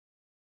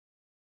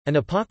An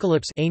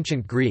apocalypse,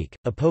 ancient Greek,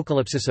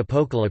 apokalypsis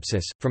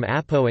apokalypsis, from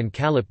apo and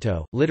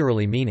kalypto,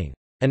 literally meaning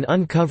an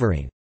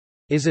uncovering,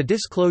 is a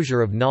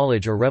disclosure of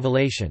knowledge or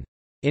revelation.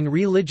 In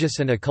religious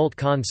and occult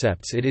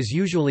concepts it is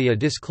usually a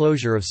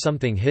disclosure of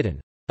something hidden,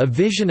 a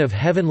vision of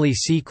heavenly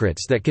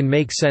secrets that can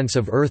make sense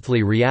of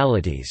earthly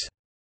realities.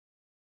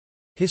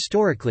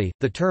 Historically,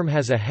 the term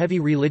has a heavy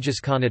religious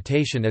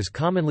connotation as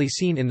commonly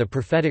seen in the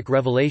prophetic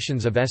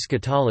revelations of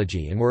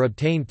eschatology and were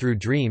obtained through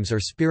dreams or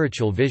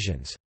spiritual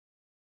visions.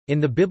 In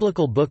the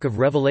biblical book of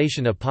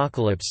Revelation,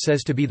 apocalypse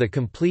says to be the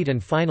complete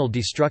and final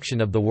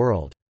destruction of the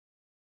world.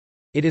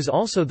 It is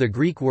also the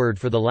Greek word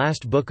for the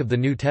last book of the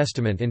New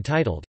Testament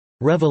entitled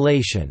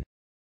Revelation.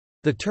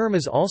 The term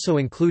is also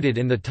included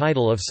in the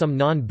title of some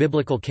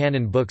non-biblical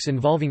canon books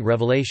involving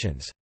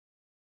revelations.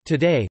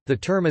 Today, the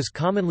term is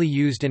commonly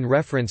used in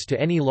reference to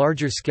any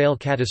larger-scale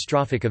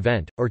catastrophic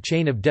event, or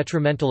chain of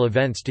detrimental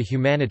events to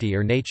humanity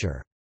or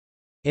nature.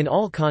 In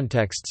all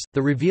contexts,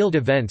 the revealed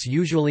events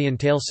usually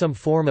entail some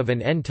form of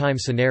an end-time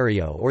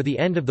scenario or the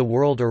end of the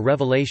world or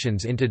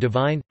revelations into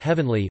divine,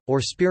 heavenly,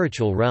 or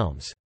spiritual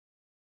realms.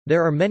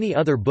 There are many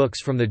other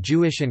books from the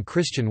Jewish and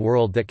Christian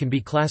world that can be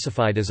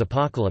classified as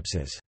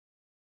apocalypses.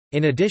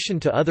 In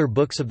addition to other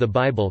books of the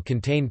Bible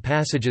contain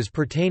passages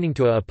pertaining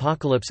to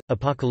apocalypse,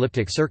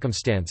 apocalyptic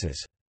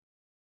circumstances.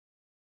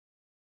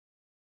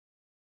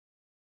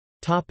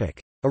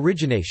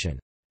 Origination.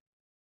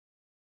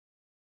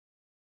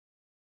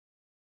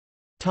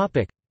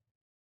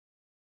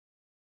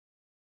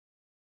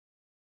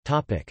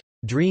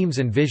 Dreams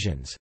and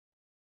visions.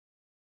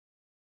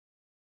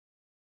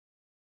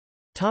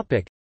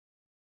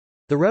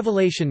 The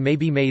revelation may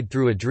be made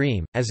through a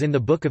dream, as in the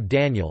Book of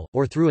Daniel,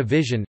 or through a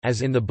vision,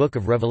 as in the Book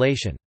of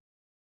Revelation.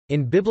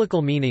 In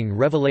biblical meaning,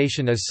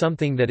 revelation is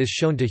something that is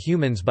shown to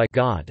humans by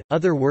God.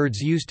 Other words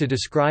used to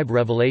describe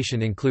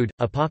revelation include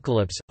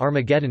apocalypse,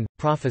 Armageddon,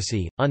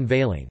 prophecy,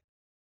 unveiling.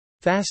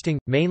 Fasting,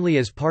 mainly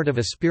as part of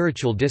a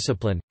spiritual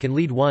discipline, can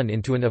lead one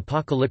into an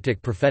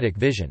apocalyptic prophetic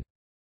vision.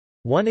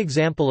 One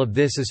example of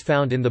this is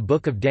found in the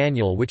Book of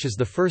Daniel, which is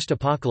the first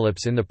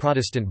apocalypse in the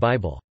Protestant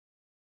Bible.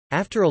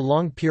 After a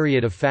long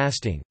period of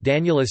fasting,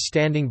 Daniel is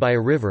standing by a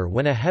river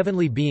when a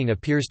heavenly being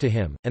appears to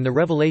him, and the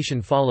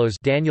revelation follows.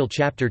 Daniel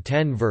chapter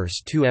 10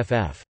 verse 2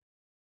 ff.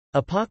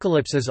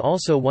 Apocalypse is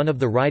also one of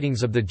the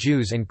writings of the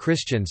Jews and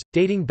Christians,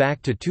 dating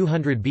back to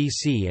 200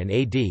 BC and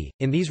AD.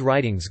 In these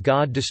writings,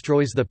 God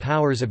destroys the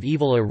powers of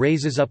evil or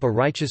raises up a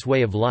righteous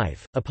way of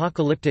life.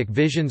 Apocalyptic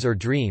visions or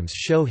dreams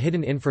show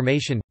hidden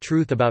information,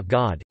 truth about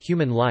God,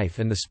 human life,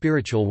 and the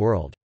spiritual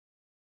world.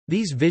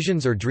 These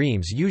visions or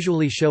dreams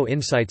usually show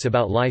insights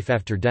about life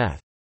after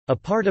death. A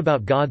part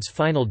about God's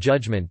final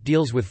judgment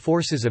deals with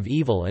forces of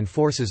evil and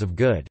forces of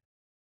good.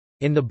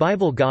 In the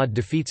Bible, God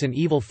defeats an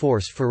evil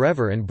force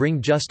forever and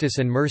bring justice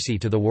and mercy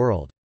to the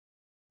world.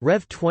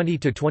 Rev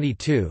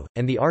 20-22,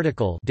 and the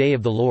article Day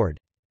of the Lord.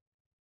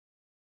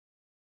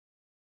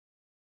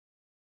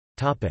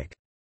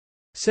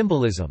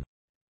 Symbolism.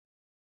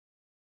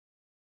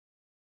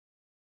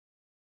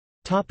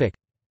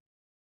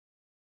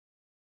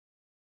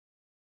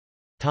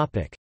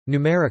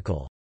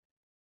 Numerical.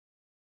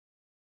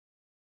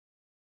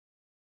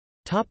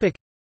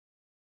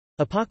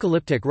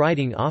 Apocalyptic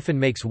writing often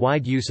makes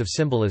wide use of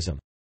symbolism.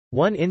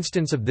 One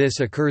instance of this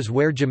occurs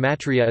where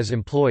gematria is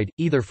employed,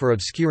 either for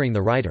obscuring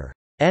the writer's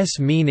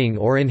meaning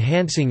or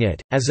enhancing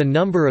it, as a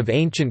number of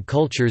ancient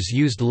cultures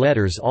used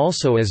letters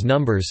also as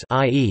numbers,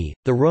 i.e.,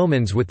 the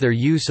Romans with their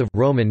use of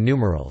Roman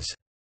numerals.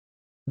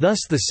 Thus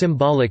the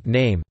symbolic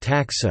name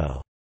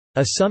taxo,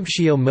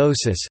 Assumptio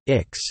Moses,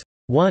 ix.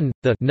 1,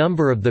 the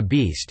number of the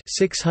beast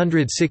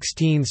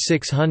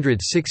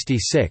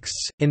 616-666,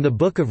 in the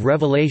Book of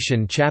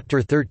Revelation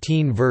chapter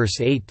 13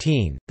 verse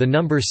 18, the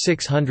number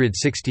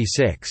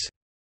 666.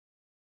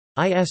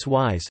 Is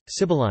wise,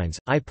 Sibyllines,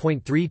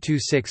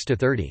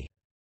 I.326-30.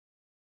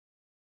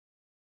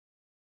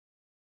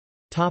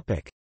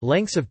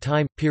 Lengths of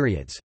time,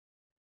 periods.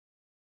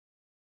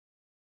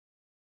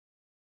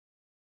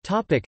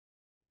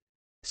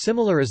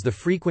 Similar is the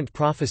frequent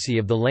prophecy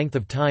of the length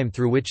of time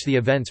through which the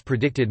events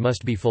predicted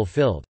must be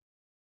fulfilled.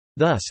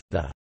 Thus,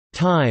 the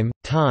times,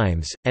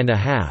 and a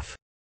half,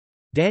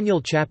 Daniel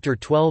chapter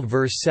 12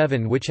 verse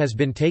 7, which has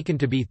been taken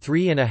to be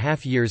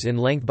 3.5 years in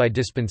length by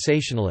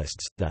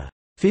dispensationalists, the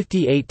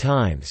 58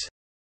 times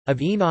of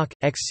Enoch,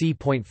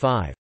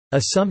 xc.5,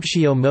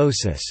 Assumptio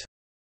Moses,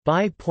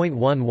 by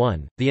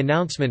 .11, the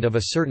announcement of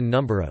a certain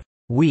number of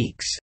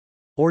weeks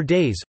or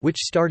days, which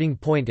starting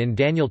point in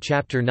Daniel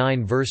chapter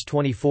 9 verse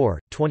 24,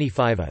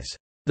 25 is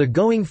the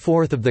going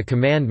forth of the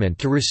commandment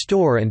to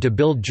restore and to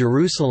build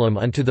Jerusalem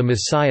unto the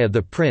Messiah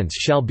the Prince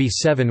shall be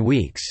 7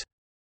 weeks.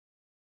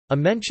 A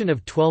mention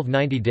of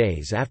 1290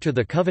 days after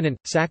the covenant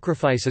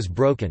sacrifice is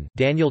broken.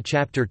 Daniel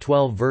chapter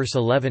 12 verse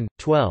 11,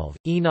 12.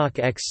 Enoch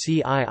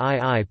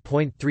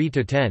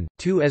XCIII.3-10,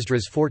 2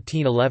 Esdras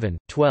 14:11,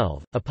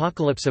 12.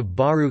 Apocalypse of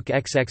Baruch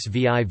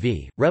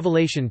XXVIV.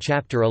 Revelation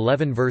chapter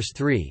 11 verse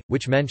 3,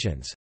 which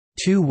mentions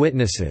 2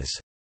 witnesses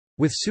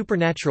with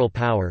supernatural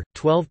power.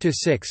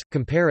 12-6.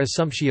 Compare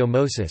Assumptio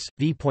Moses,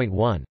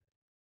 v.1.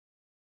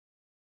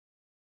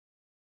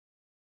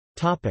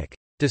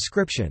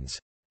 Descriptions.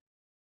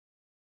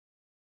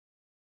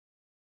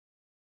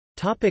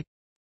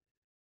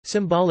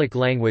 Symbolic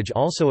language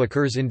also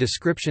occurs in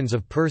descriptions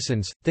of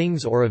persons,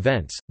 things or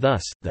events,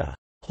 thus, the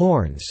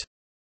horns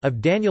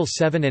of Daniel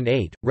 7 and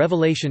 8,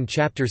 Revelation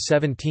chapter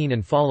 17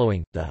 and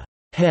following, the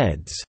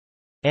heads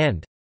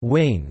and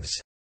wings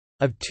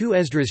of 2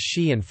 Esdras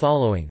she and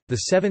following,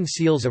 the 7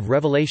 seals of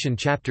Revelation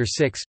chapter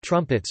 6,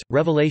 trumpets,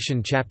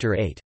 Revelation chapter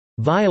 8,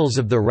 vials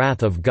of the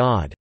wrath of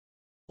God,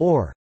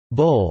 or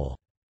bowl.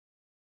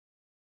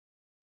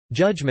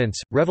 Judgments,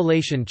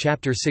 Revelation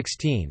chapter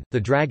 16, the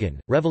dragon,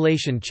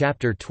 Revelation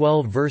chapter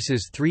 12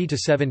 verses 3 to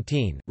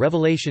 17,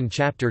 Revelation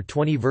chapter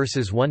 20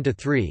 verses 1 to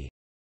 3.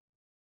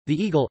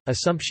 The eagle,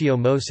 Assumptio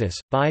Moses,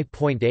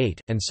 by.8,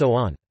 and so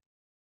on.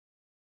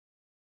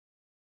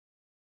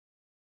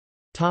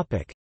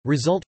 Topic: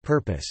 Result,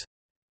 purpose.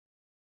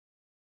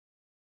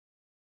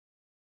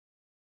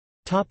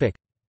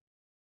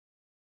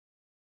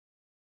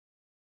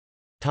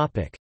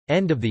 Topic: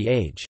 End of the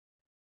age.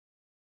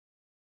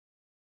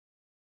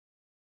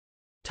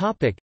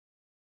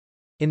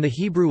 In the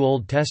Hebrew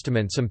Old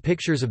Testament, some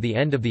pictures of the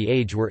end of the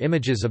age were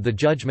images of the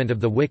judgment of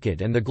the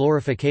wicked and the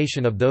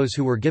glorification of those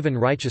who were given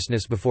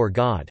righteousness before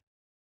God.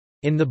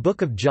 In the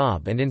Book of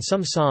Job and in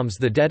some Psalms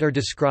the dead are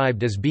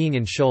described as being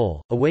in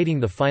Sheol, awaiting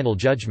the final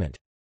judgment.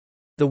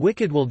 The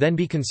wicked will then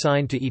be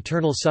consigned to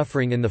eternal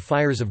suffering in the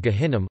fires of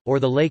Gehinnom, or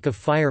the lake of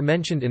fire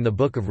mentioned in the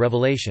Book of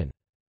Revelation.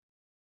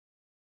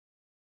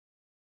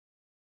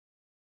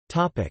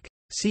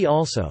 See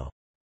also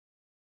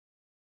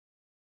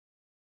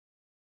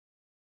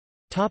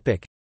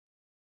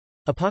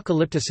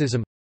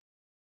Apocalypticism,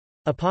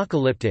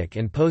 Apocalyptic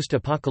and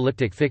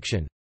post-apocalyptic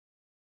fiction,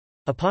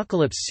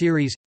 Apocalypse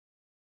series,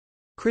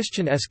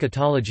 Christian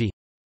eschatology,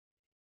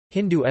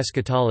 Hindu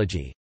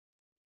eschatology,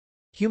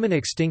 Human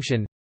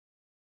extinction,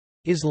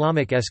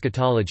 Islamic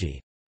eschatology,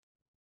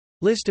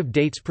 List of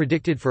dates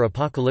predicted for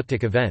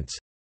apocalyptic events,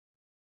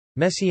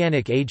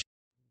 Messianic age,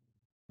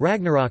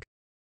 Ragnarok,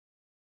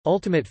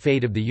 Ultimate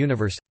fate of the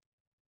universe.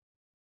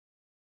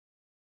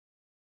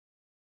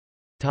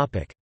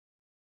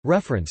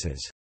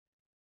 References.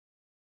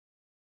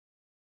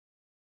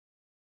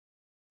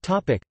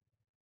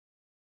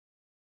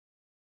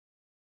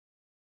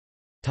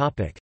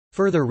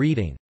 Further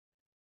reading.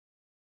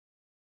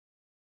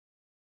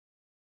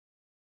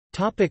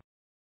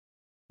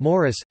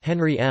 Morris,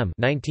 Henry M.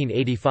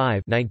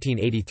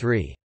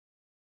 1985–1983.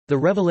 The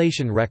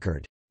Revelation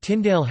Record.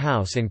 Tyndale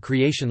House and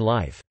Creation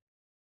Life.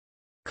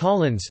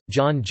 Collins,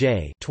 John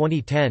J.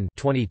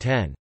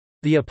 2010.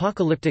 The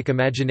Apocalyptic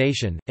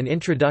Imagination, An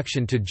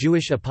Introduction to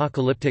Jewish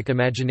Apocalyptic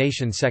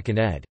Imagination 2nd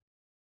ed.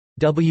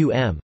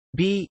 W.M.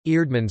 B.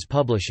 Eerdmans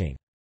Publishing.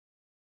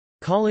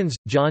 Collins,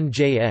 John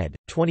J. ed.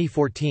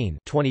 2014.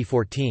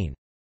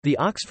 The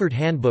Oxford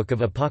Handbook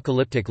of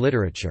Apocalyptic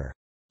Literature.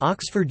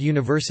 Oxford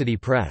University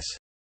Press.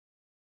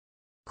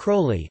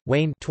 Crowley,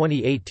 Wayne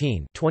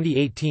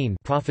 2018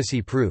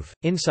 Prophecy Proof,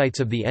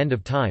 Insights of the End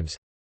of Times.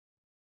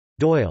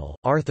 Doyle,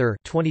 Arthur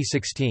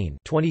 2017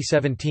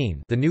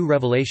 The New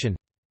Revelation.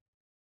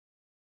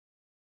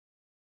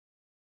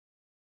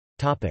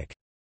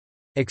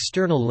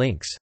 External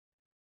links.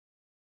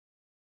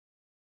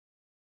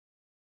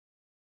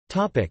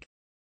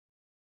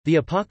 The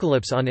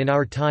Apocalypse on In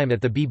Our Time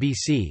at the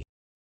BBC.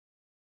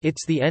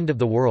 It's the End of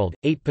the World,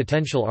 8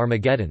 Potential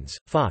Armageddons,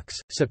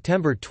 Fox,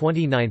 September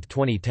 29,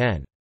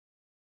 2010.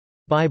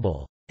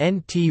 Bible.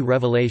 N.T.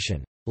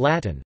 Revelation.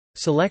 Latin.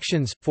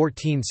 Selections,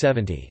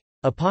 1470.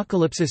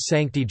 Apocalypsis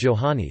Sancti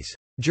Johannis.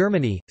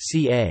 Germany,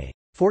 ca.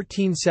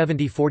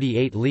 1470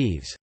 48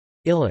 leaves.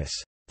 Illis.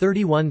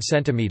 31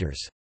 cm.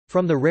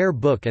 From the Rare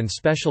Book and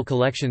Special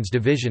Collections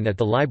Division at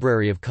the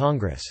Library of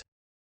Congress.